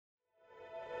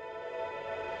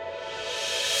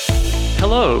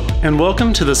Hello, and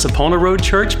welcome to the Sapona Road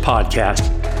Church podcast.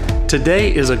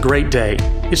 Today is a great day.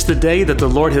 It's the day that the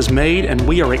Lord has made, and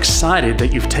we are excited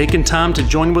that you've taken time to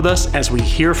join with us as we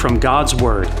hear from God's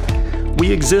Word.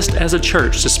 We exist as a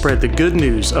church to spread the good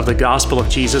news of the gospel of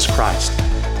Jesus Christ.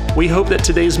 We hope that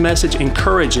today's message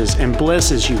encourages and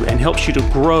blesses you and helps you to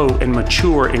grow and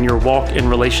mature in your walk and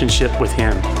relationship with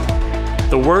Him.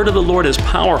 The word of the Lord is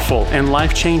powerful and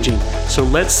life-changing, so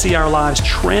let's see our lives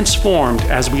transformed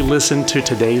as we listen to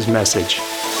today's message.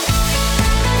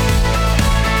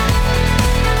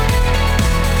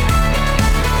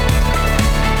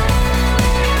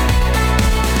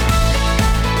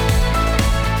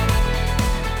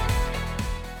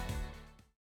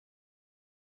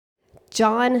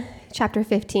 John chapter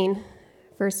 15,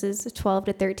 verses 12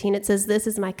 to 13, it says, "This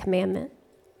is my commandment.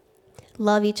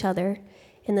 Love each other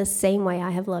in the same way I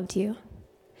have loved you.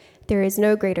 There is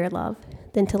no greater love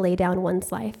than to lay down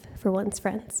one's life for one's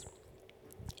friends."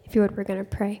 If you would, we're going to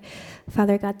pray.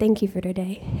 Father God, thank you for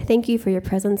today. Thank you for your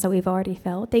presence that we've already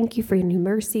felt. Thank you for your new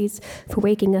mercies, for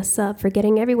waking us up, for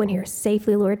getting everyone here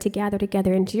safely, Lord, to gather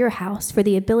together into your house, for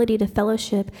the ability to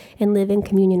fellowship and live in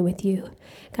communion with you.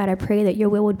 God, I pray that your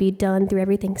will would be done through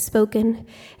everything spoken,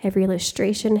 every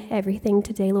illustration, everything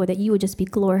today, Lord, that you would just be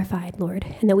glorified, Lord,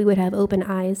 and that we would have open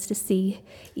eyes to see,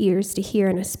 ears to hear,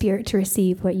 and a spirit to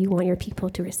receive what you want your people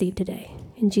to receive today.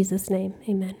 In Jesus' name,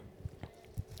 amen.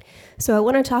 So I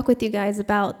want to talk with you guys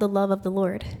about the love of the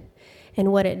Lord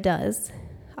and what it does.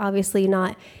 Obviously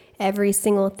not every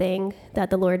single thing that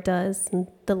the Lord does and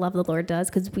the love of the Lord does,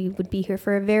 because we would be here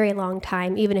for a very long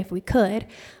time, even if we could.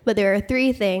 But there are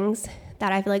three things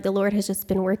that I feel like the Lord has just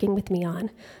been working with me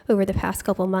on over the past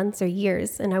couple months or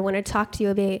years. And I want to talk to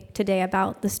you today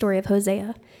about the story of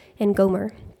Hosea and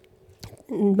Gomer.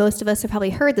 Most of us have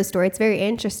probably heard the story. It's very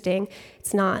interesting.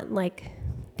 It's not like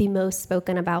the most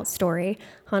spoken about story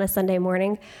on a Sunday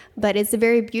morning, but it's a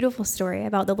very beautiful story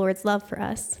about the Lord's love for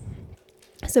us.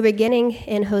 So beginning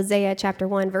in Hosea chapter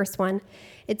 1, verse 1,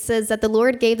 it says that the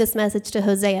Lord gave this message to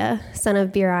Hosea, son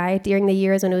of Beeri, during the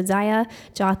years when Uzziah,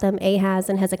 Jotham, Ahaz,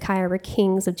 and Hezekiah were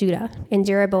kings of Judah, and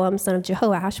Jeroboam, son of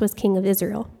Jehoash, was king of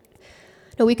Israel.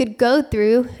 Now we could go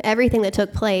through everything that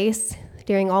took place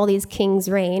during all these kings'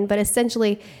 reign, but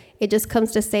essentially it just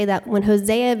comes to say that when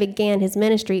Hosea began his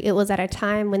ministry, it was at a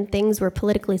time when things were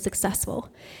politically successful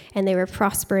and they were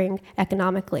prospering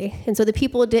economically. And so the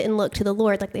people didn't look to the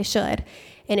Lord like they should.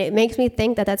 And it makes me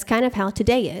think that that's kind of how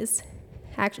today is.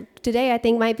 Actually, today I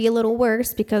think might be a little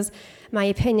worse because, my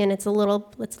opinion, it's a little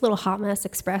hot mess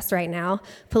expressed right now,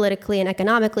 politically and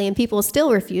economically, and people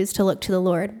still refuse to look to the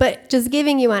Lord. But just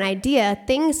giving you an idea,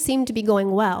 things seem to be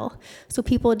going well. So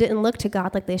people didn't look to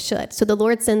God like they should. So the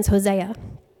Lord sends Hosea.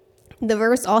 The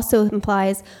verse also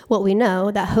implies what we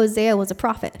know, that Hosea was a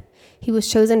prophet. He was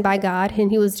chosen by God, and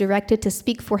he was directed to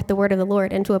speak forth the word of the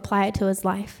Lord and to apply it to his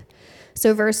life.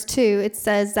 So verse 2, it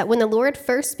says that when the Lord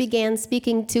first began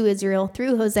speaking to Israel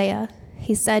through Hosea,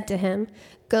 he said to him,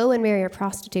 "Go and marry a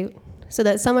prostitute, so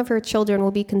that some of her children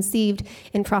will be conceived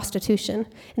in prostitution.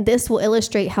 And this will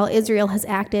illustrate how Israel has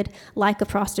acted like a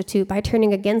prostitute by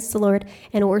turning against the Lord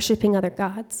and worshiping other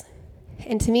gods."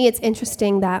 And to me, it's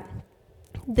interesting that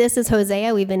this is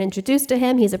Hosea. We've been introduced to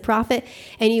him. He's a prophet.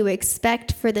 And you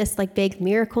expect for this big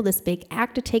miracle, this big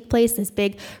act to take place, this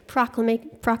big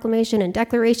proclamation and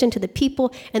declaration to the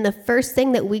people. And the first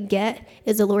thing that we get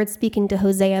is the Lord speaking to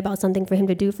Hosea about something for him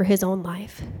to do for his own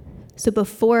life. So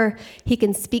before he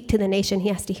can speak to the nation, he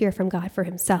has to hear from God for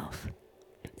himself.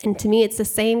 And to me, it's the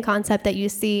same concept that you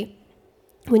see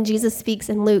when Jesus speaks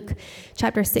in Luke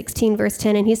chapter 16, verse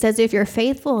 10, and he says, "If you're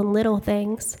faithful in little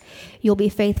things, you'll be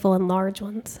faithful in large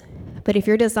ones. But if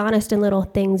you're dishonest in little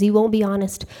things, you won't be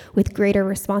honest with greater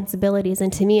responsibilities."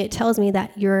 And to me, it tells me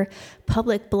that your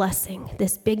public blessing,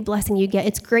 this big blessing you get,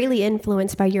 it's greatly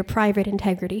influenced by your private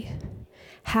integrity.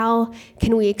 How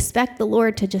can we expect the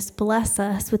Lord to just bless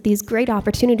us with these great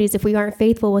opportunities if we aren't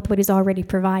faithful with what he's already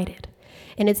provided?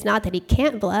 And it's not that he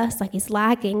can't bless, like he's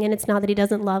lacking, and it's not that he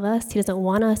doesn't love us, he doesn't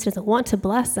want to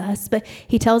bless us, but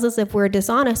he tells us if we're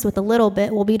dishonest with a little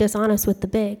bit, we'll be dishonest with the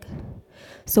big.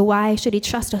 So why should he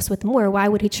trust us with more? Why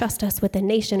would he trust us with a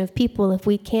nation of people if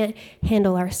we can't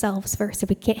handle ourselves first, if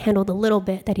we can't handle the little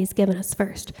bit that he's given us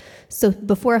first? So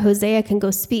before Hosea can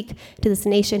go speak to this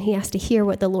nation, he has to hear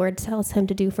what the Lord tells him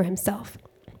to do for himself.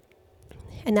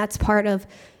 And that's part of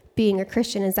being a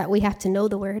Christian, is that we have to know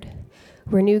the word.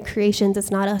 We're new creations.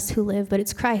 It's not us who live, but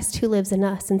it's Christ who lives in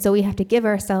us. And so we have to give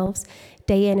ourselves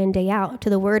day in and day out to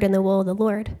the word and the will of the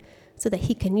Lord so that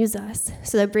he can use us.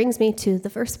 So that brings me to the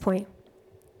first point.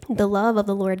 The love of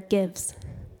the Lord gives.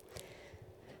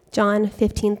 John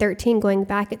 15:13, going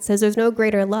back, it says, "There's no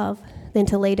greater love than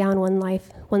to lay down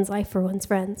one's life for one's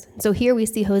friends. So here we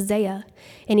see Hosea,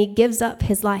 and he gives up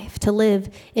his life to live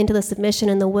into the submission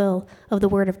and the will of the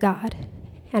Word of God.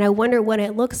 And I wonder what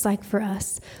it looks like for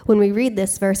us when we read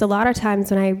this verse. A lot of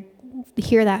times when I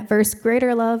hear that verse,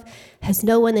 greater love has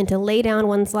no one than to lay down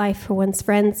one's life for one's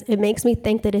friends, it makes me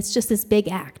think that it's just this big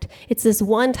act. It's this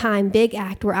one-time big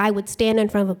act where I would stand in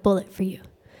front of a bullet for you,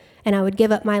 and I would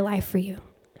give up my life for you.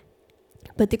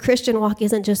 But the Christian walk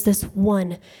isn't just this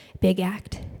one big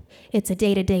act. It's a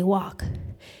day-to-day walk.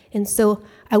 And so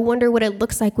I wonder what it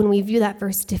looks like when we view that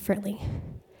verse differently.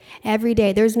 Every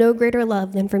day, there's no greater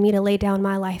love than for me to lay down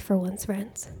my life for one's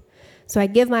friends. So I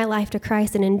give my life to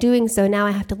Christ, and in doing so, now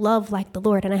I have to love like the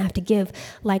Lord, and I have to give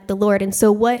like the Lord. And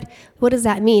so what does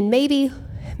that mean?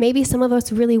 Maybe some of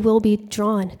us really will be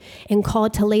drawn and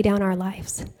called to lay down our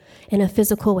lives in a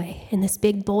physical way, in this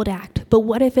big, bold act. But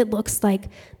what if it looks like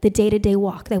the day-to-day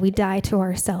walk that we die to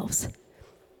ourselves?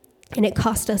 And it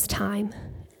costs us time,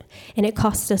 and it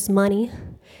costs us money.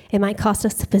 It might cost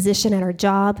us a position at our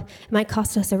job. It might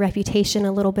cost us a reputation,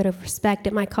 a little bit of respect.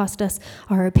 It might cost us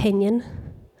our opinion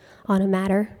on a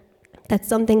matter. That's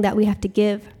something that we have to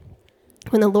give.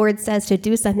 When the Lord says to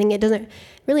do something, it doesn't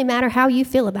really matter how you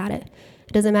feel about it.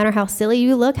 It doesn't matter how silly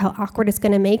you look, how awkward it's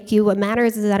going to make you. What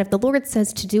matters is that if the Lord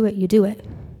says to do it, you do it.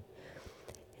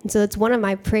 And so it's one of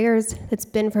my prayers that's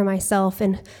been for myself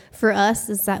and for us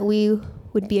is that we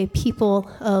would be a people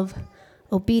of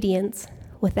obedience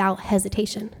without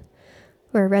hesitation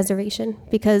or reservation.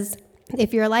 Because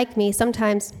if you're like me,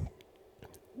 sometimes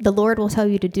the Lord will tell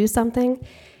you to do something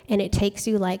and it takes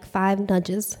you like 5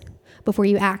 nudges before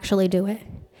you actually do it.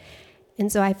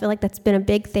 And so I feel like that's been a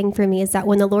big thing for me is that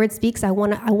when the Lord speaks, I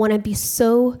want to be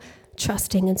so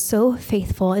trusting and so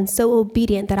faithful and so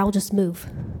obedient that I'll just move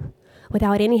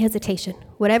without any hesitation.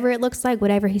 Whatever it looks like,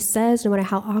 whatever he says, no matter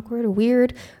how awkward or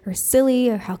weird or silly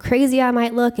or how crazy I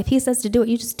might look, if he says to do it,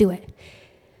 you just do it.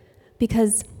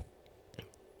 Because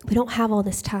we don't have all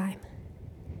this time.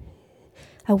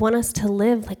 I want us to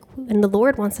live and the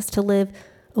Lord wants us to live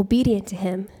obedient to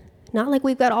him. Not like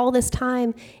we've got all this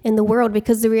time in the world,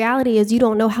 because the reality is you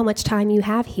don't know how much time you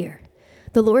have here.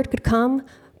 The Lord could come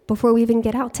before we even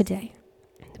get out today.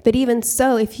 But even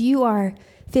so, if you are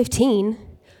 15,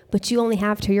 but you only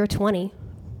have till you're 20,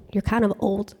 you're kind of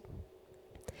old.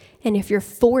 And if you're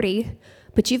 40,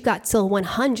 but you've got till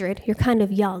 100, you're kind of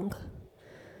young.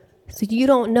 So you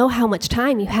don't know how much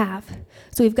time you have.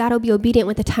 So we've got to be obedient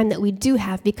with the time that we do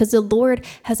have, because the Lord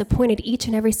has appointed each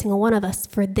and every single one of us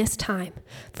for this time,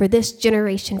 for this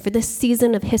generation, for this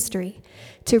season of history,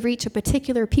 to reach a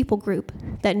particular people group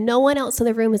that no one else in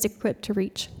the room is equipped to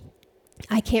reach.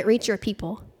 I can't reach your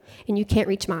people, and you can't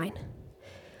reach mine.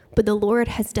 But the Lord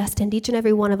has destined each and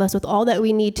every one of us with all that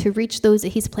we need to reach those that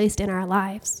he's placed in our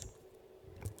lives.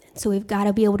 So we've got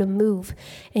to be able to move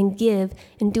and give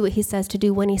and do what he says to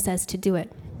do when he says to do it.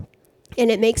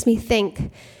 And it makes me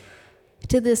think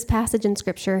to this passage in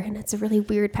Scripture, and it's a really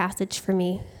weird passage for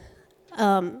me.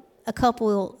 A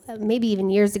couple, maybe even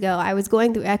years ago, I was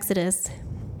going through Exodus,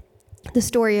 the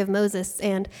story of Moses,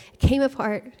 and came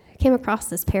across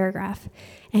this paragraph,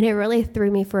 and it really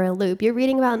threw me for a loop. You're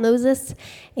reading about Moses,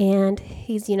 and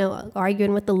he's,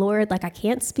 arguing with the Lord, like, I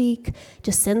can't speak,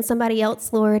 just send somebody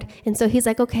else, Lord. And so he's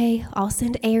like, okay, I'll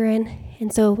send Aaron.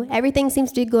 And so everything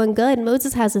seems to be going good.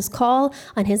 Moses has this call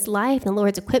on his life, and the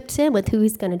Lord's equipped him with who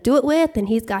he's going to do it with, and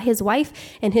he's got his wife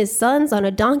and his sons on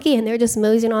a donkey, and they're just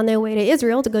moseying on their way to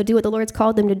Israel to go do what the Lord's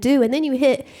called them to do. And then you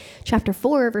hit chapter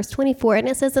 4, verse 24, and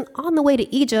it says, and on the way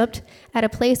to Egypt, at a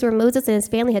place where Moses and his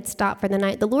family had stopped for the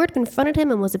night, the Lord confronted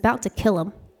him and was about to kill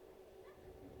him.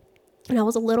 And I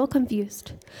was a little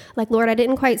confused. Like, Lord, I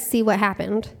didn't quite see what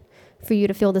happened for you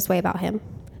to feel this way about him.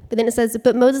 But then it says,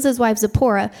 but Moses' wife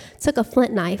Zipporah took a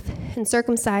flint knife and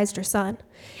circumcised her son.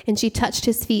 And she touched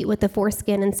his feet with the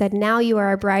foreskin and said, now you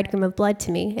are a bridegroom of blood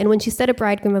to me. And when she said a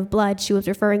bridegroom of blood, she was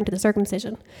referring to the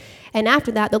circumcision. And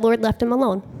after that, the Lord left him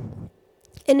alone.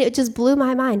 And it just blew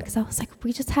my mind, because I was like,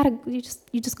 you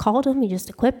just called him, you just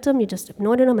equipped him, you just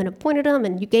anointed him and appointed him,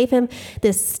 and you gave him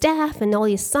this staff and all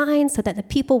these signs so that the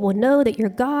people will know that you're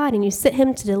God, and you sent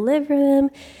him to deliver them.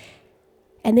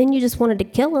 And then you just wanted to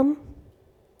kill him.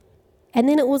 And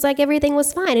then it was like everything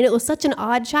was fine. And it was such an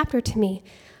odd chapter to me.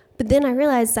 But then I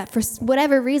realized that for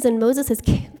whatever reason, Moses has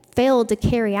failed to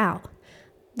carry out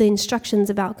the instructions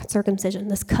about circumcision,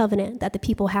 this covenant that the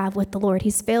people have with the Lord.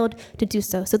 He's failed to do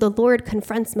so. So the Lord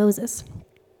confronts Moses.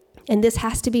 And this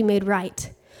has to be made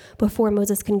right before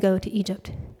Moses can go to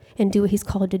Egypt and do what he's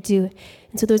called to do.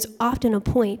 And so there's often a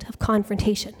point of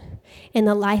confrontation. in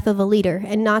the life of a leader,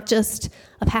 and not just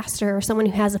a pastor or someone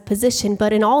who has a position,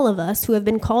 but in all of us who have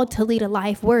been called to lead a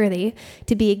life worthy,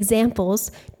 to be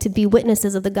examples, to be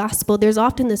witnesses of the gospel. There's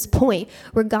often this point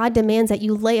where God demands that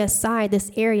you lay aside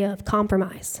this area of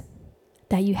compromise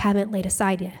that you haven't laid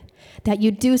aside yet, that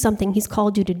you do something he's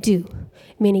called you to do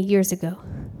many years ago.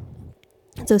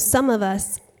 So some of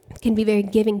us can be very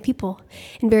giving people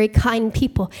and very kind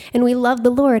people, and we love the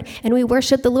Lord and we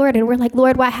worship the Lord, and we're like,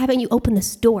 Lord, why haven't you opened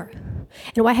this door?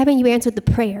 And why haven't you answered the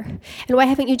prayer? And why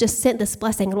haven't you just sent this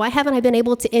blessing? And why haven't I been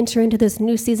able to enter into this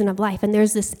new season of life? And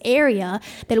there's this area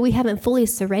that we haven't fully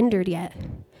surrendered yet,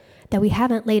 that we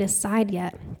haven't laid aside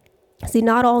yet. See,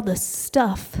 not all the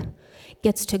stuff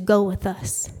gets to go with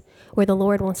us where the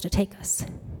Lord wants to take us.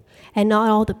 And not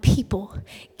all the people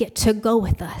get to go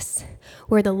with us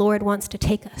where the Lord wants to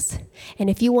take us. And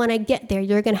if you want to get there,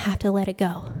 you're going to have to let it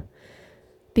go.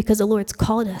 Because the Lord's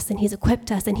called us and he's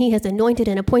equipped us and he has anointed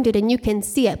and appointed, and you can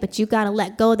see it, but you got to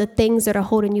let go of the things that are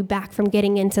holding you back from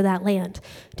getting into that land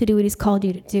to do what he's called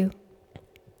you to do.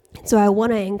 So I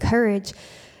want to encourage,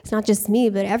 it's not just me,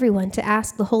 but everyone, to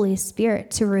ask the Holy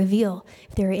Spirit to reveal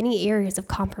if there are any areas of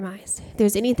compromise. If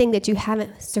there's anything that you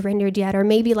haven't surrendered yet, or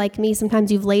maybe like me,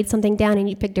 sometimes you've laid something down and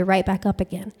you picked it right back up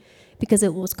again because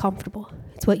it was comfortable.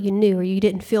 It's what you knew, or you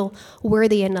didn't feel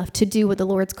worthy enough to do what the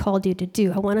Lord's called you to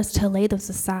do. I want us to lay those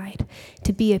aside,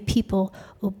 to be a people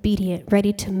obedient,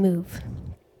 ready to move.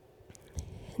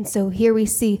 And so here we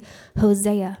see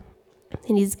Hosea,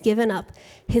 and he's given up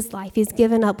his life. He's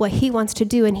given up what he wants to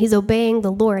do, and he's obeying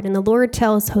the Lord. And the Lord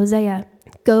tells Hosea,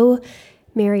 go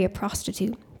marry a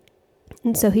prostitute.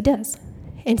 And so he does.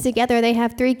 And together they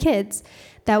have 3 kids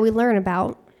that we learn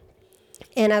about.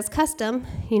 And as custom,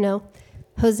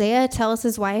 Hosea tells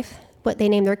his wife what they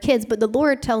name their kids, but the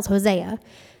Lord tells Hosea,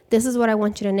 this is what I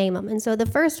want you to name them. And so the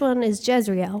first one is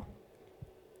Jezreel,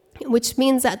 which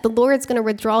means that the Lord's going to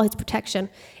withdraw his protection.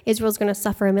 Israel's going to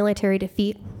suffer a military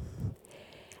defeat.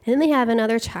 And then they have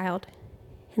another child.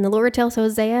 And the Lord tells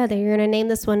Hosea that you're going to name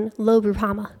this one Lo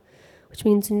Ruhamah, which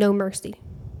means no mercy.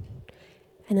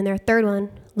 And then their third one,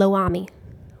 Lo Ami,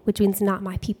 which means not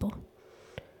my people.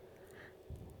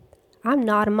 I'm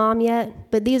not a mom yet,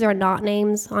 but these are not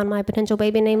names on my potential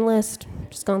baby name list.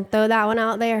 Just going to throw that one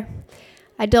out there.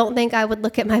 I don't think I would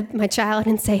look at my child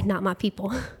and say, not my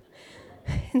people.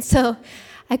 And so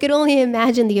I could only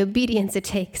imagine the obedience it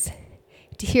takes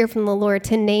to hear from the Lord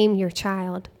to name your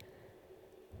child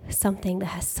something that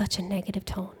has such a negative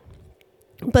tone.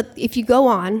 But if you go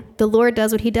on, the Lord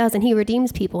does what he does, and he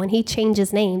redeems people, and he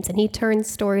changes names, and he turns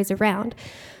stories around.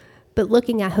 But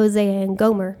looking at Hosea and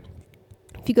Gomer,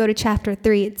 if you go to chapter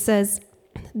 3, it says,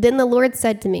 then the Lord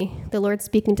said to me, the Lord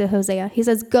speaking to Hosea, he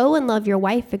says, go and love your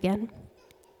wife again,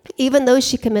 even though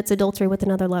she commits adultery with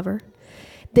another lover.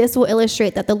 This will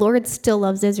illustrate that the Lord still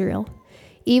loves Israel,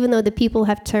 even though the people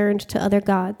have turned to other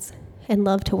gods and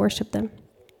love to worship them.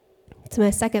 So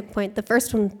my second point, the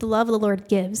first one, the love of the Lord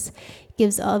gives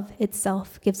of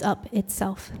itself, gives up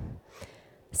itself.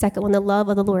 Second one, the love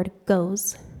of the Lord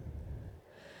goes.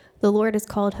 The Lord has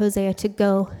called Hosea to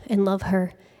go and love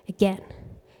her again,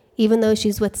 even though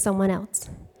she's with someone else.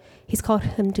 He's called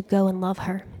him to go and love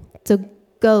her. So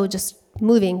go, just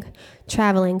moving,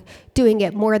 traveling, doing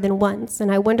it more than once.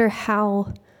 And I wonder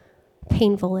how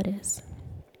painful it is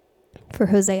for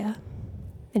Hosea,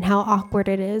 and how awkward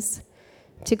it is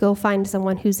to go find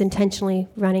someone who's intentionally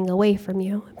running away from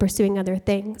you, pursuing other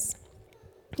things.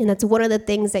 And that's one of the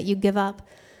things that you give up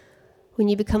when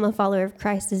you become a follower of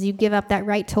Christ, is you give up that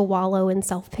right to wallow in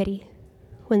self-pity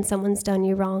when someone's done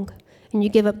you wrong. And you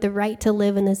give up the right to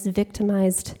live in this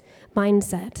victimized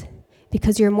mindset,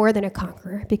 because you're more than a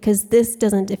conqueror, because this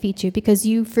doesn't defeat you, because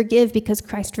you forgive because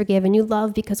Christ forgave, and you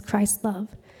love because Christ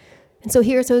loved. And so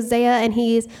here's Hosea, and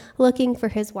he's looking for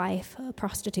his wife, a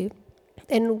prostitute.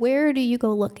 And where do you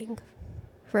go looking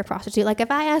for a prostitute? Like if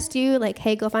I asked you, like,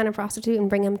 hey, go find a prostitute and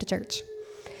bring them to church,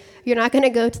 you're not going to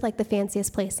go to like the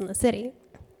fanciest place in the city.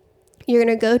 You're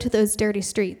going to go to those dirty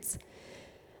streets,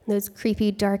 those creepy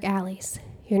dark alleys.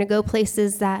 You're going to go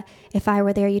places that if I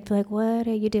were there, you'd be like, what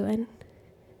are you doing?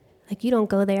 Like, you don't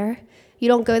go there. You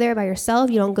don't go there by yourself.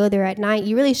 You don't go there at night.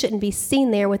 You really shouldn't be seen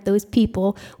there with those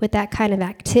people, with that kind of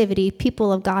activity.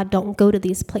 People of God don't go to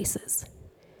these places.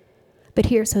 But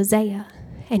here's Hosea,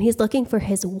 and he's looking for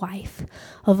his wife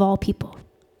of all people.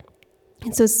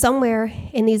 And so somewhere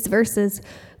in these verses,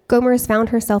 Gomer has found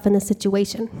herself in this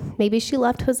situation. Maybe she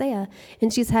left Hosea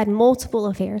and she's had multiple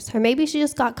affairs, or maybe she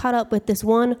just got caught up with this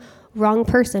one wrong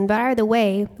person. But either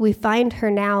way, we find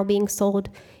her now being sold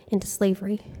into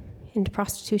slavery, into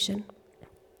prostitution.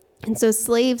 And so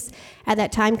slaves at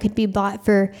that time could be bought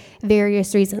for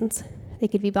various reasons. They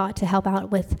could be bought to help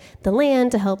out with the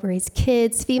land, to help raise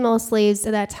kids. Female slaves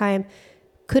at that time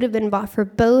could have been bought for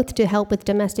both to help with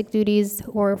domestic duties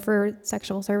or for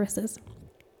sexual services.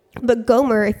 But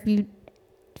Gomer, if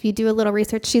you do a little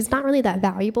research, she's not really that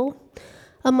valuable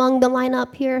among the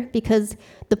lineup here because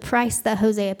the price that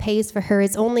Hosea pays for her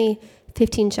is only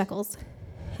 15 shekels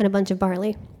and a bunch of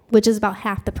barley, which is about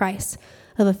half the price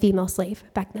of a female slave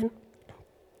back then.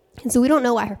 And so we don't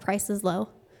know why her price is low,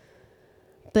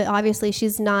 but obviously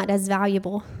she's not as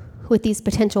valuable with these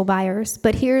potential buyers.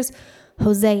 But here's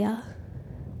Hosea,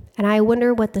 and I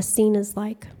wonder what the scene is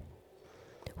like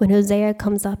when Hosea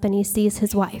comes up and he sees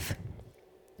his wife,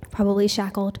 probably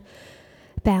shackled,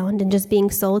 bound, and just being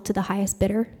sold to the highest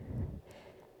bidder.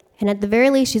 And at the very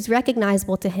least, she's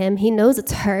recognizable to him. He knows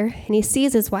it's her, and he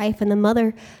sees his wife and the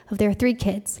mother of their 3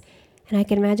 kids. And I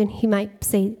can imagine he might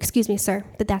say, "Excuse me, sir,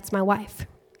 but that's my wife.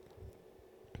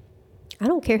 I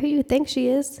don't care who you think she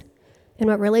is and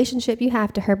what relationship you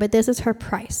have to her, but this is her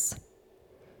price.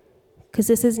 Because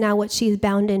this is now what she's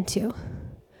bound into."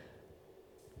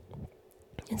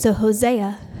 And so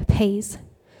Hosea pays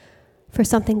for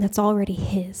something that's already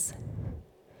his,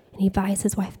 and he buys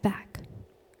his wife back.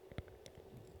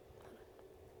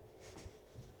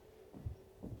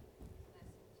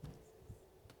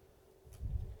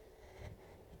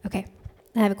 Okay,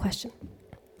 I have a question.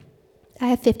 I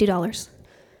have $50.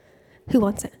 Who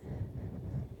wants it?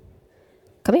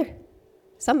 Come here.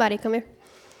 Somebody come here.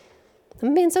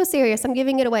 I'm being so serious. I'm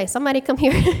giving it away. Somebody come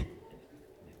here.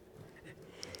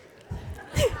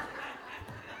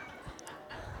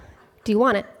 Do you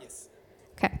want it? Yes.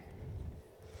 Okay.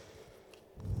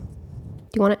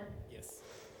 Do you want it? Yes.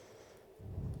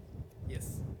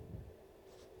 Yes.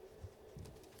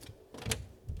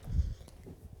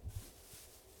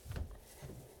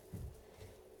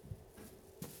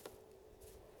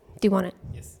 Do you want it?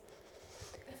 Yes.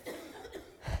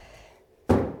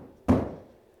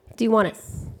 Do you want it?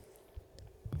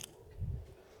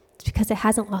 It's because it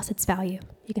hasn't lost its value.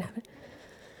 You can have it.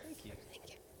 Thank you. Thank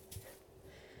you.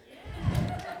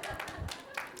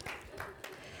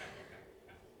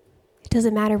 It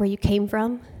doesn't matter where you came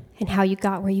from and how you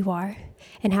got where you are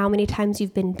and how many times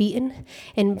you've been beaten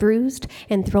and bruised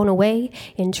and thrown away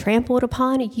and trampled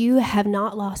upon. You have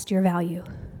not lost your value.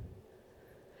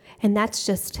 And that's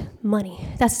just money.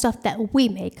 That's stuff that we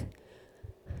make.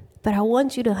 But I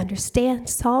want you to understand,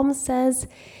 Psalm says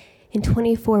in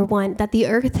 24:1 that the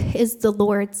earth is the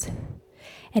Lord's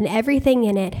and everything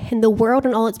in it, and the world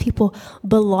and all its people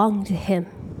belong to him.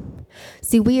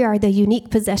 See, we are the unique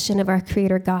possession of our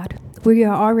Creator God. We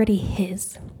are already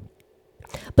his.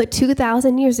 But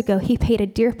 2,000 years ago, he paid a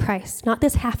dear price, not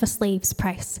this half a slave's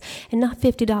price, and not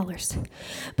 $50,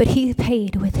 but he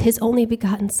paid with his only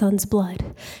begotten son's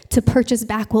blood to purchase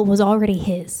back what was already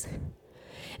his.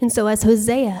 And so as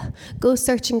Hosea goes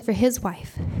searching for his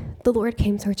wife, the Lord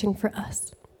came searching for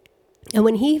us. And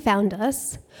when he found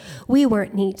us, we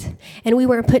weren't neat, and we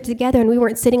weren't put together, and we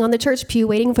weren't sitting on the church pew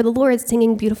waiting for the Lord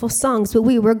singing beautiful songs, but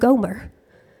we were Gomer.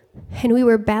 And we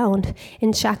were bound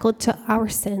and shackled to our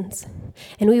sins.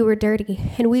 And we were dirty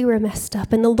and we were messed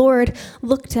up. And the Lord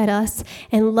looked at us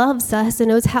and loves us and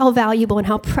knows how valuable and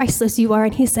how priceless you are.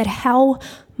 And he said, how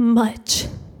much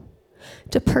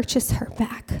to purchase her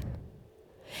back?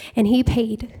 And he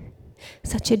paid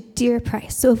such a dear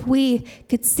price. So if we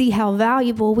could see how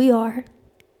valuable we are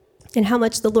and how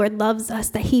much the Lord loves us,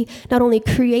 that he not only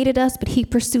created us, but he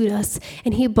pursued us,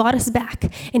 and he bought us back,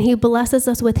 and he blesses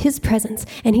us with his presence,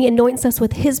 and he anoints us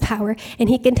with his power, and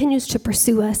he continues to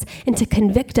pursue us and to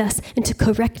convict us and to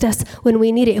correct us when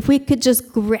we need it. If we could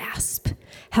just grasp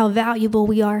how valuable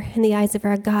we are in the eyes of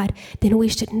our God, then we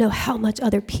should know how much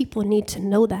other people need to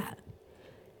know that.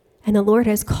 And the Lord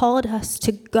has called us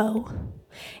to go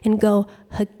and go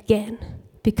again,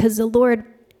 because the Lord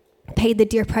paid the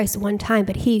dear price one time,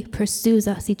 but he pursues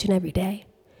us each and every day.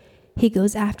 He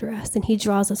goes after us, and he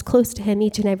draws us close to him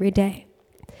each and every day.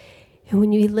 And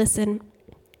when you listen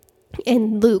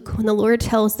in Luke, when the Lord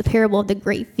tells the parable of the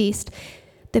great feast,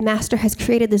 the master has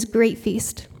created this great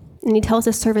feast, and he tells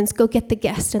his servants, go get the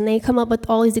guest, and they come up with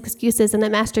all these excuses, and the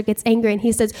master gets angry, and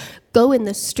he says, go in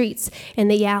the streets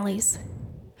and the alleys,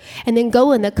 and then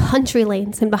go in the country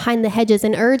lanes and behind the hedges,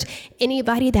 and urge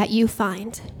anybody that you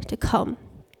find to come.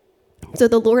 So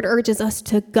the Lord urges us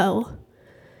to go.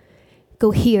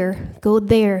 Go here, go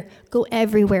there, go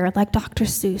everywhere, like Dr.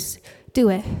 Seuss. Do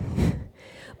it.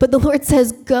 But the Lord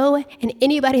says, go, and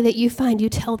anybody that you find, you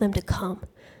tell them to come.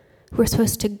 We're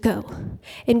supposed to go,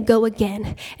 and go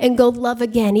again, and go love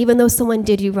again, even though someone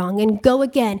did you wrong, and go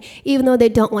again, even though they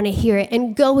don't want to hear it,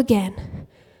 and go again,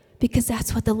 because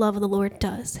that's what the love of the Lord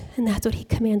does, and that's what he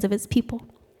commands of his people.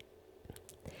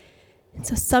 And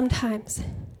so sometimes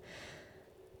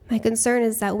my concern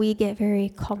is that we get very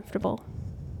comfortable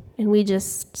and we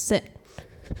just sit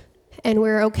and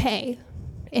we're okay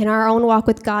in our own walk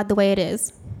with God the way it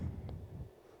is.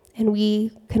 And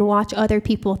we can watch other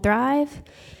people thrive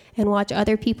and watch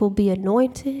other people be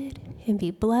anointed and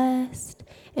be blessed.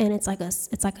 And it's like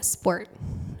a sport.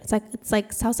 It's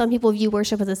like how some people view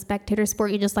worship as a spectator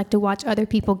sport. You just like to watch other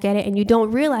people get it, and you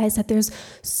don't realize that there's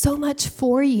so much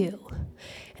for you,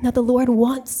 and that the Lord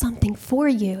wants something for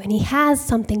you, and he has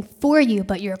something for you,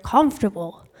 but you're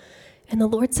comfortable. And the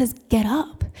Lord says, get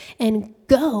up and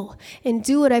go and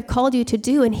do what I've called you to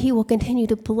do, and he will continue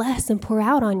to bless and pour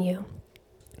out on you.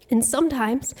 And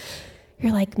sometimes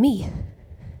you're like me.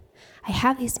 I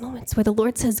have these moments where the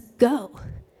Lord says, go,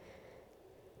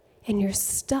 and you're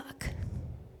stuck.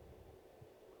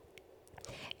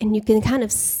 And you can kind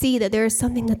of see that there is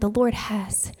something that the Lord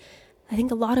has. I think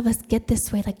a lot of us get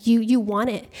this way, like you want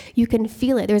it. You can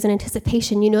feel it. There's an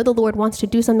anticipation. You know the Lord wants to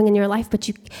do something in your life, but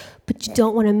you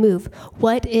don't want to move.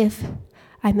 What if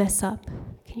I mess up?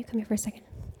 Can you come here for a second?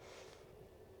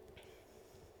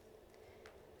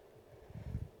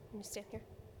 Can you stand here?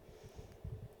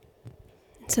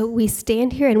 So we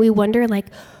stand here and we wonder, like,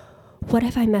 what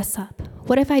if I mess up?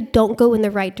 What if I don't go in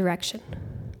the right direction?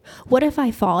 What if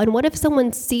I fall? And what if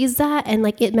someone sees that and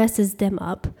like it messes them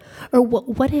up? Or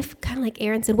what if, kind of like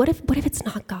Aaron said, what if it's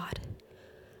not God?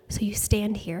 So you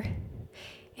stand here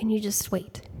and you just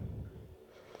wait.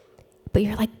 But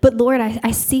you're like, but Lord,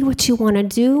 I see what you want to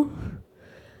do.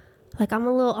 Like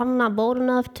I'm not bold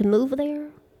enough to move there,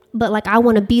 but like I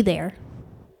want to be there.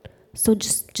 So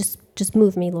just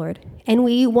move me, Lord. And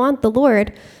we want the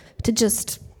Lord to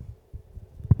just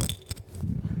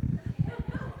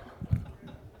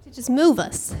move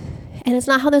us. And it's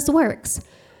not how this works,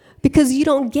 because you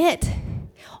don't get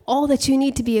all that you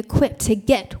need to be equipped to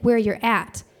get where you're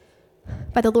at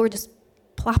by the Lord just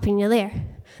plopping you there.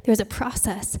 There's a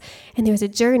process and there's a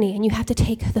journey, and you have to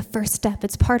take the first step.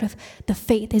 It's part of the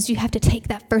faith, is you have to take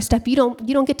that first step. You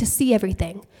don't get to see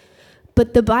everything.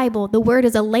 But the Bible, the word,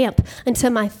 is a lamp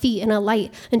unto my feet and a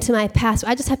light unto my path. So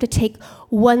I just have to take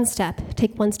one step.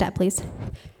 Take one step, please.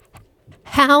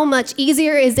 How much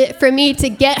easier is it for me to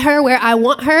get her where I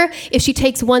want her if she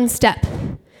takes one step?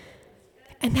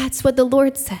 And that's what the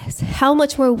Lord says. How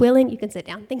much more willing, you can sit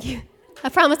down, thank you. I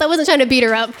promise I wasn't trying to beat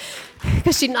her up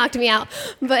because she knocked me out.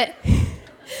 But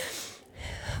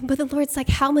the Lord's like,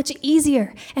 how much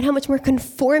easier and how much more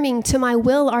conforming to my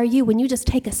will are you when you just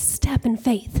take a step in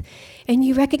faith and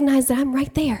you recognize that I'm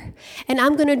right there and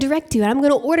I'm going to direct you and I'm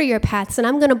going to order your paths and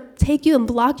I'm going to take you and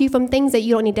block you from things that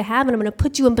you don't need to have, and I'm going to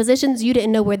put you in positions you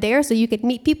didn't know were there so you could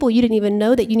meet people you didn't even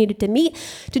know that you needed to meet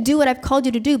to do what I've called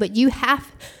you to do. But you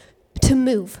have to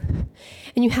move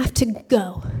and you have to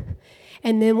go.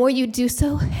 And the more you do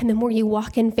so, and the more you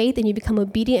walk in faith and you become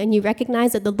obedient and you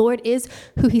recognize that the Lord is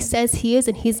who he says he is,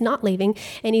 and he's not leaving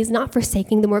and he's not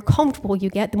forsaking, the more comfortable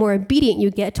you get, the more obedient you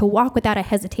get to walk without a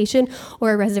hesitation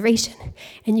or a reservation.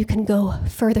 And you can go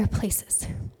further places.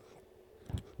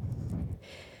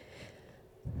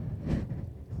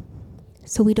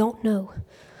 So we don't know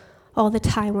all the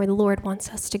time where the Lord wants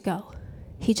us to go.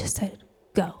 He just said,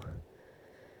 go.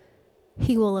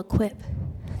 He will equip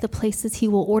the places. He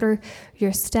will order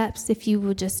your steps if you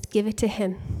will just give it to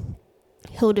him.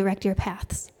 He'll direct your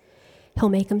paths. He'll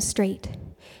make them straight.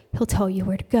 He'll tell you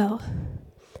where to go.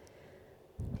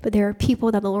 But there are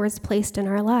people that the Lord's placed in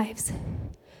our lives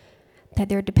that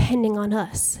they're depending on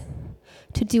us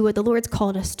to do what the Lord's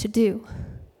called us to do.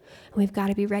 And we've got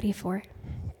to be ready for it.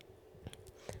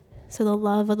 So the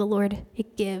love of the Lord,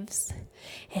 it gives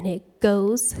and it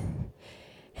goes.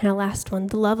 And our last one,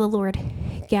 the love of the Lord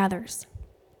gathers.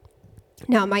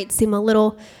 Now, it might seem a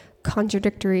little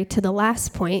contradictory to the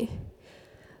last point,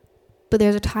 but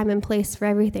there's a time and place for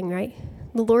everything, right?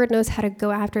 The Lord knows how to go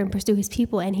after and pursue his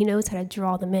people, and he knows how to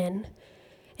draw them in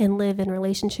and live in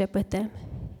relationship with them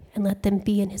and let them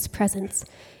be in his presence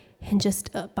and just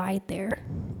abide there.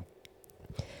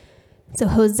 So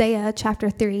Hosea chapter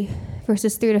 3,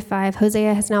 verses 3-5,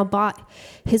 Hosea has now bought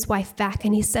his wife back,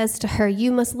 and he says to her,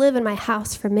 "You must live in my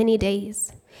house for many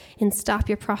days and stop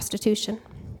your prostitution.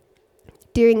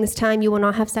 During this time, you will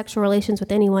not have sexual relations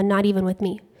with anyone, not even with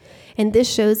me. And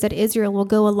this shows that Israel will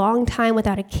go a long time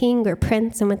without a king or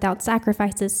prince and without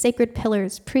sacrifices, sacred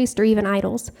pillars, priests, or even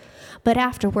idols. But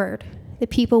afterward, the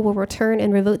people will return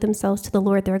and devote themselves to the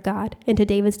Lord their God and to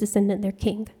David's descendant, their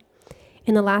king.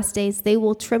 In the last days, they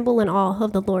will tremble in awe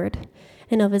of the Lord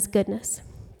and of his goodness."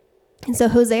 And so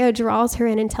Hosea draws her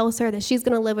in and tells her that she's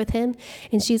going to live with him,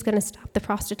 and she's going to stop the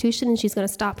prostitution, and she's going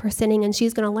to stop her sinning, and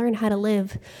she's going to learn how to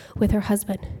live with her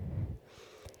husband.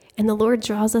 And the Lord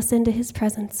draws us into his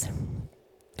presence.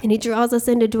 And he draws us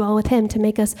in to dwell with him, to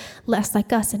make us less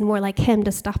like us and more like him,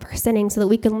 to stop our sinning so that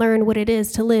we can learn what it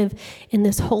is to live in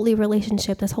this holy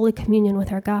relationship, this holy communion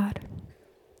with our God.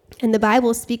 And the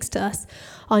Bible speaks to us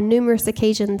on numerous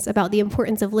occasions about the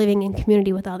importance of living in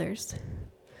community with others.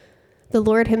 The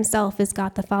Lord himself is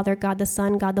God the Father, God the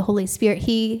Son, God the Holy Spirit.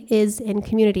 He is in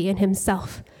community in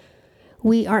himself.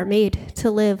 We aren't made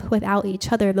to live without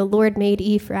each other. The Lord made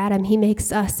Eve for Adam. He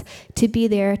makes us to be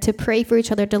there, to pray for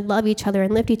each other, to love each other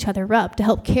and lift each other up, to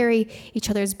help carry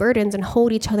each other's burdens and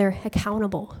hold each other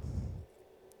accountable.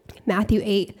 Matthew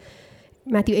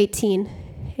 18,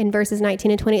 in verses 19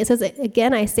 and 20, it says,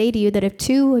 "Again, I say to you that if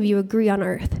two of you agree on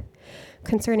earth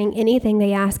concerning anything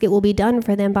they ask, it will be done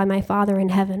for them by my Father in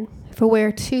heaven. For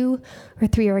where 2 or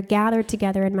 3 are gathered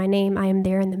together in my name, I am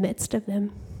there in the midst of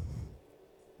them."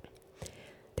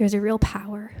 There's a real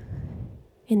power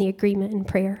in the agreement in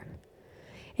prayer.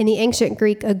 In the ancient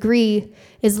Greek, agree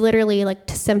is literally like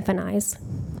to symphonize,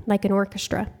 like an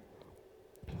orchestra.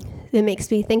 It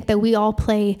makes me think that we all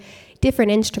play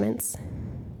different instruments.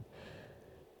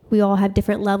 We all have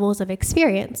different levels of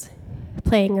experience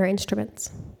playing our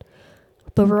instruments.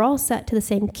 But we're all set to the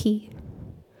same key.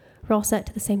 We're all set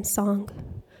to the same song,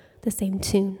 the same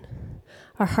tune.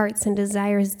 Our hearts and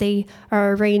desires, they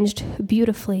are arranged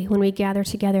beautifully when we gather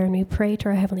together and we pray to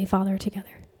our Heavenly Father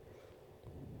together.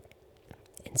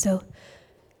 And so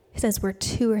it says where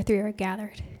 2 or 3 are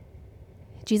gathered.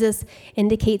 Jesus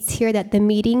indicates here that the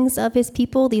meetings of his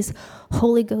people, these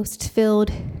Holy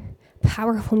Ghost-filled,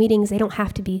 powerful meetings, they don't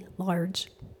have to be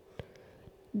large.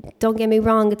 Don't get me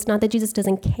wrong, it's not that Jesus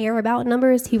doesn't care about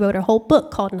numbers. He wrote a whole book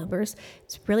called Numbers.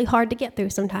 It's really hard to get through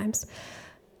sometimes.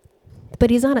 But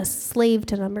he's not a slave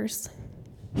to numbers.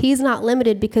 He's not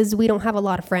limited because we don't have a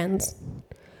lot of friends.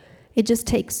 It just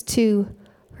takes 2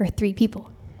 or 3 people.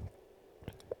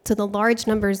 So the large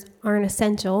numbers aren't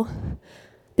essential.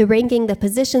 The ranking, the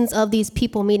positions of these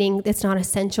people meeting, it's not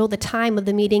essential. The time of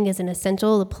the meeting isn't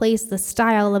essential. The place, the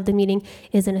style of the meeting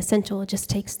isn't essential. It just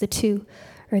takes the 2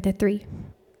 or the 3.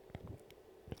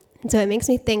 And so it makes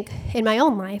me think in my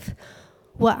own life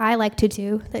what I like to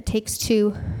do that takes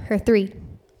 2 or 3.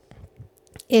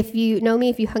 If you know me,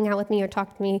 if you hung out with me or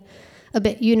talked to me a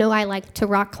bit, you know I like to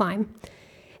rock climb.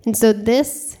 And so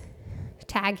this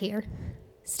tag here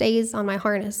stays on my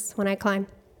harness when I climb.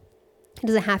 It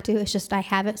doesn't have to, it's just I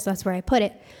have it, so that's where I put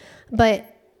it. But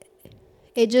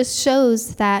it just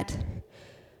shows that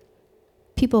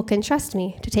people can trust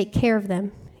me to take care of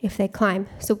them if they climb.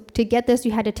 So to get this,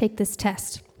 you had to take this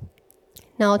test.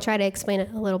 Now I'll try to explain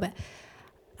it a little bit.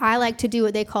 I like to do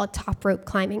what they call top rope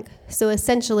climbing. So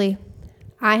essentially,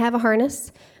 I have a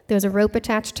harness. There's a rope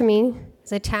attached to me.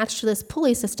 It's attached to this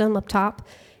pulley system up top.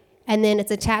 And then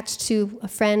it's attached to a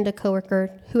friend, a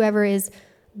coworker, whoever is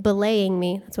belaying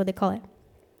me. That's what they call it.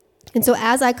 And so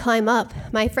as I climb up,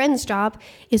 my friend's job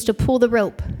is to pull the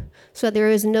rope so that there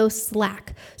is no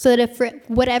slack. So that if for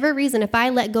whatever reason, if I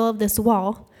let go of this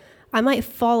wall, I might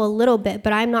fall a little bit,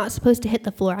 but I'm not supposed to hit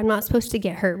the floor. I'm not supposed to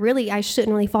get hurt. Really, I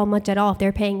shouldn't really fall much at all if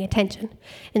they're paying attention.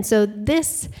 And so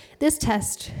this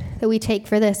test that we take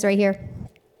for this right here,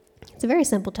 it's a very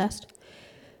simple test.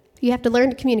 You have to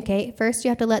learn to communicate. First, you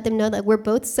have to let them know that we're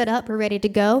both set up, we're ready to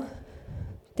go.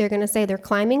 They're going to say they're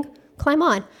climbing. Climb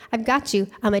on. I've got you.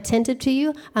 I'm attentive to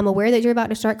you. I'm aware that you're about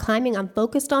to start climbing. I'm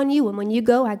focused on you. And when you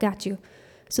go, I got you.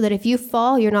 So that if you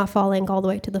fall, you're not falling all the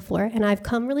way to the floor. And I've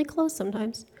come really close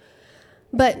sometimes.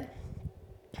 But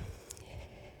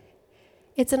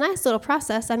it's a nice little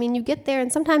process. I mean, you get there, and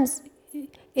sometimes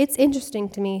it's interesting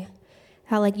to me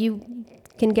how, like, you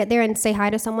can get there and say hi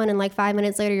to someone, and, like, 5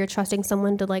 minutes later, you're trusting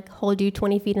someone to, like, hold you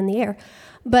 20 feet in the air.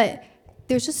 But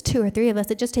there's just 2 or 3 of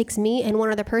us. It just takes me and one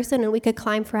other person, and we could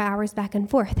climb for hours back and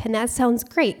forth. And that sounds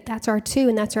great. That's our 2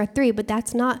 and that's our 3, but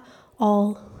that's not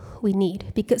all we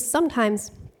need. Because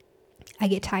sometimes I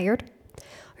get tired,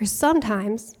 or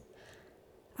sometimes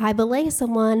I belay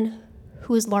someone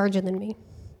who is larger than me.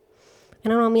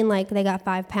 And I don't mean like they got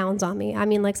 5 pounds on me. I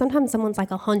mean like sometimes someone's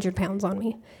like 100 pounds on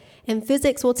me. And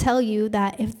physics will tell you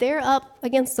that if they're up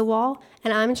against the wall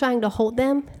and I'm trying to hold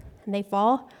them and they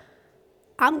fall,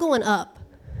 I'm going up.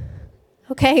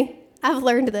 Okay? I've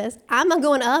learned this. I'm not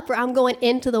going up or I'm going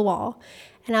into the wall.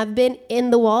 And I've been in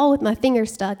the wall with my finger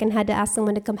stuck and had to ask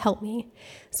someone to come help me.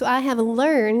 So I have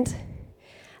learned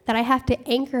that I have to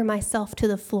anchor myself to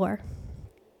the floor,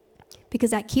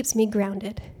 because that keeps me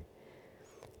grounded.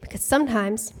 Because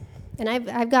sometimes, and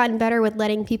I've gotten better with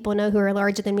letting people know who are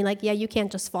larger than me, like, yeah, you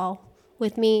can't just fall.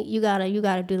 With me, you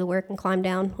gotta do the work and climb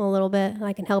down a little bit.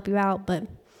 I can help you out, but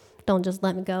don't just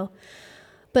let me go.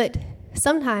 But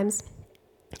sometimes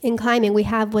In climbing, we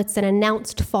have what's an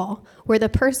announced fall, where the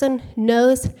person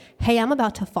knows, hey, I'm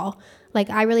about to fall. Like,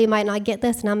 I really might not get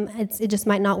this, and it just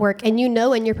might not work. And you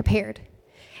know, and you're prepared.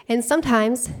 And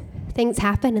sometimes things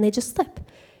happen, and they just slip,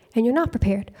 and you're not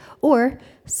prepared. Or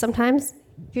sometimes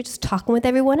you're just talking with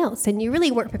everyone else, and you really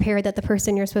weren't prepared that the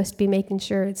person you're supposed to be making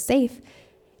sure it's safe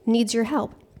needs your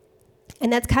help.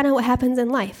 And that's kind of what happens in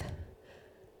life.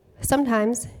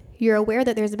 Sometimes you're aware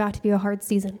that there's about to be a hard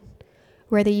season,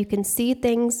 whether you can see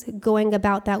things going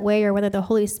about that way or whether the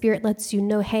Holy Spirit lets you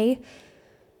know, hey,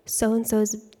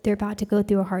 so-and-so's, they're about to go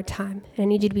through a hard time, and I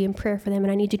need you to be in prayer for them,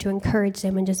 and I need you to encourage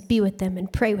them and just be with them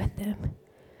and pray with them.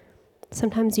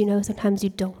 Sometimes you know, sometimes you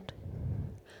don't.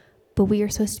 But we are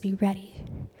supposed to be ready,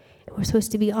 and we're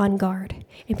supposed to be on guard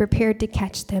and prepared to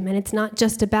catch them. And it's not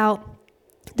just about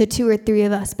the 2 or 3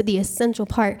 of us, but the essential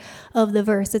part of the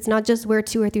verse. It's not just where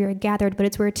 2 or 3 are gathered, but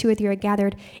it's where 2 or 3 are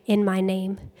gathered in my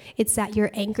name. It's that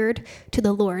you're anchored to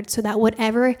the Lord so that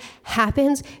whatever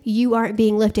happens, you aren't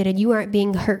being lifted and you aren't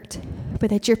being hurt, but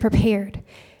that you're prepared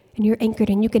and you're anchored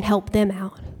and you can help them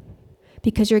out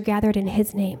because you're gathered in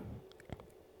his name.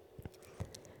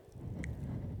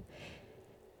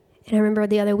 And I remember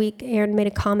the other week, Aaron made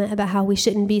a comment about how we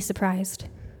shouldn't be surprised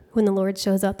when the Lord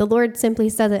shows up. The Lord simply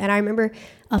says it. And I remember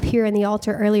up here in the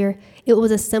altar earlier, it was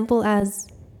as simple as,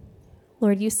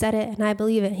 Lord, you said it and I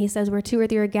believe it. He says, where 2 or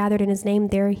 3 are gathered in his name,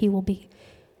 there he will be.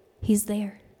 He's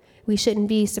there. We shouldn't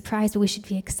be surprised, but we should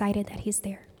be excited that he's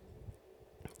there.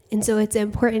 And so it's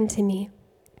important to me,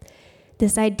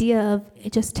 this idea of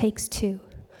it just takes 2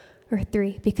 or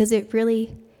 3, because it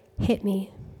really hit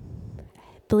me.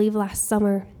 I believe last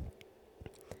summer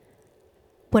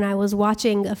when I was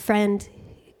watching a friend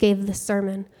gave the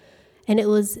sermon, and it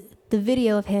was the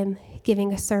video of him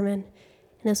giving a sermon,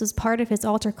 and this was part of his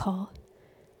altar call.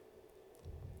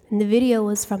 And the video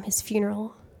was from his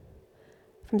funeral,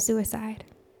 from suicide.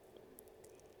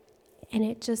 And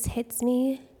it just hits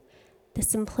me, the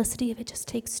simplicity of it just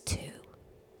takes 2.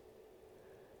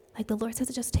 Like the Lord says,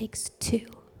 it just takes 2.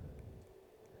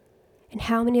 And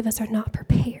how many of us are not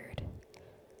prepared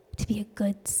to be a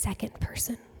good second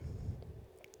person?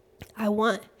 I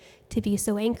want to be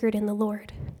so anchored in the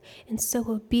Lord and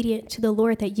so obedient to the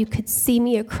Lord that you could see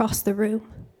me across the room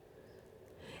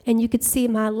and you could see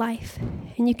my life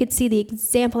and you could see the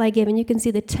example I give and you can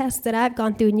see the tests that I've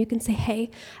gone through and you can say, hey,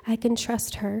 I can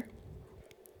trust her.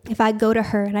 If I go to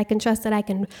her and I can trust that I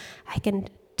can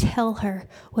tell her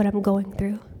what I'm going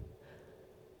through.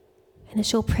 And then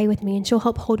she'll pray with me and she'll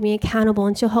help hold me accountable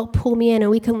and she'll help pull me in and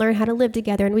we can learn how to live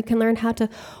together and we can learn how to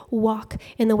walk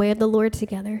in the way of the Lord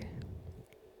together.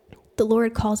 The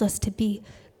Lord calls us to be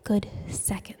good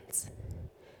seconds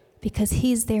because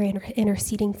he's there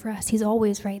interceding for us. He's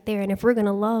always right there. And if we're going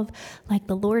to love like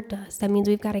the Lord does, that means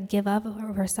we've got to give up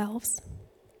of ourselves.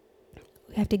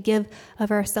 We have to give of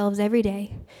ourselves every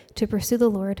day to pursue the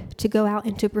Lord, to go out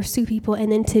and to pursue people,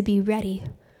 and then to be ready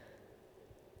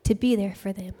to be there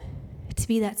for them, to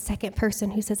be that second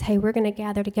person who says, hey, we're going to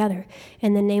gather together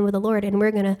in the name of the Lord, and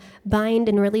we're going to bind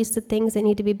and release the things that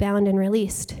need to be bound and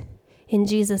released in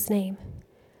Jesus' name.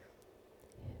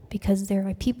 Because there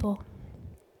are people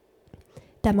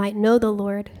that might know the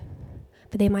Lord,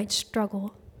 but they might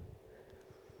struggle.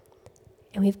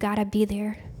 And we've got to be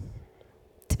there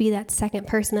to be that second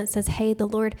person that says, hey, the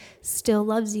Lord still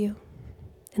loves you,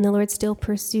 and the Lord still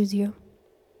pursues you.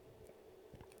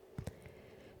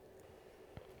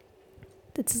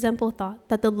 It's a simple thought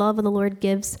that the love of the Lord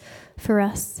gives for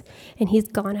us, and he's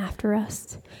gone after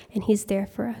us, and he's there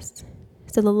for us.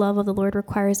 So the love of the Lord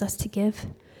requires us to give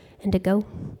and to go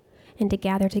and to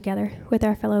gather together with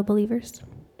our fellow believers.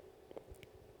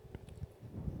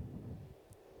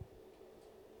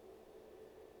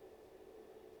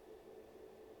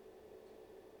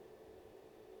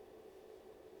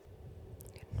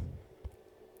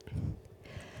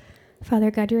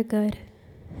 Father God, you're good.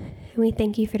 And we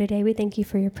thank you for today. We thank you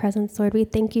for your presence, Lord. We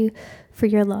thank you for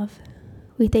your love.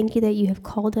 We thank you that you have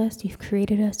called us, you've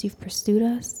created us, you've pursued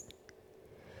us.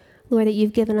 Lord, that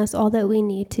you've given us all that we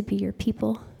need to be your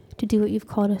people, to do what you've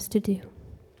called us to do.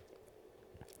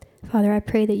 Father, I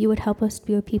pray that you would help us to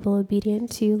be a people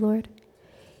obedient to you, Lord,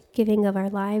 giving of our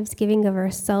lives, giving of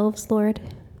ourselves, Lord,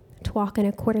 to walk in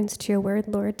accordance to your word,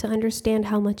 Lord, to understand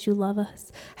how much you love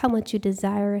us, how much you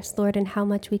desire us, Lord, and how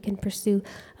much we can pursue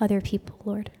other people,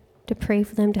 Lord, to pray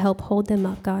for them, to help hold them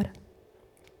up, God.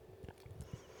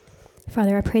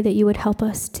 Father, I pray that you would help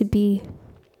us to be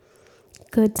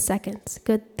good seconds,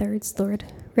 good thirds, Lord,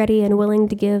 ready and willing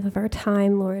to give of our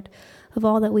time, Lord, of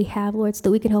all that we have, Lord, so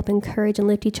that we can help encourage and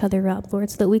lift each other up, Lord,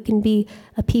 so that we can be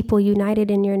a people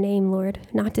united in your name, Lord,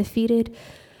 not defeated,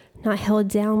 not held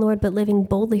down, Lord, but living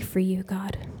boldly for you,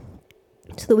 God,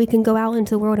 so that we can go out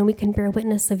into the world and we can bear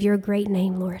witness of your great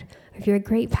name, Lord, of your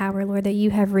great power, Lord, that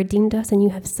you have redeemed us and you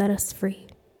have set us free.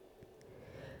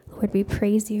 Lord, we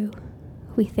praise you.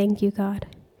 We thank you, God.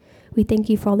 We thank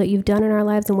you for all that you've done in our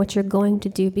lives and what you're going to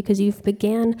do, because you've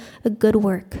began a good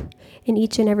work in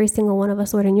each and every single one of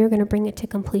us, Lord, and you're going to bring it to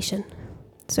completion.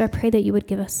 So I pray that you would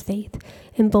give us faith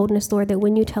and boldness, Lord, that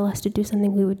when you tell us to do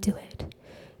something, we would do it,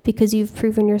 because you've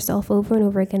proven yourself over and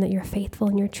over again that you're faithful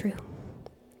and you're true.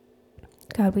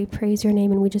 God, we praise your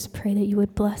name, and we just pray that you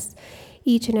would bless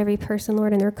each and every person,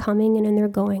 Lord, in their coming and in their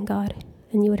going, God,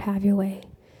 and you would have your way.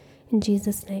 In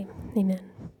Jesus' name, amen.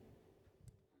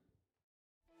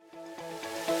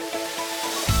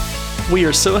 We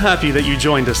are so happy that you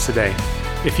joined us today.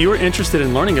 If you are interested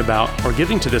in learning about or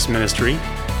giving to this ministry,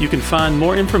 you can find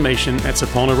more information at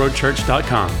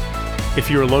saponaroadchurch.com. If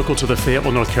you are local to the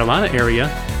Fayetteville, North Carolina area,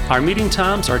 our meeting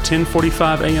times are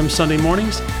 10:45 a.m. Sunday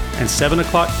mornings and 7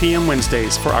 o'clock p.m.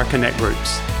 Wednesdays for our Connect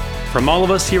groups. From all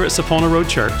of us here at Sapona Road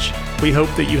Church, we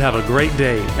hope that you have a great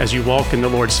day as you walk in the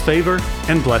Lord's favor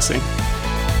and blessing.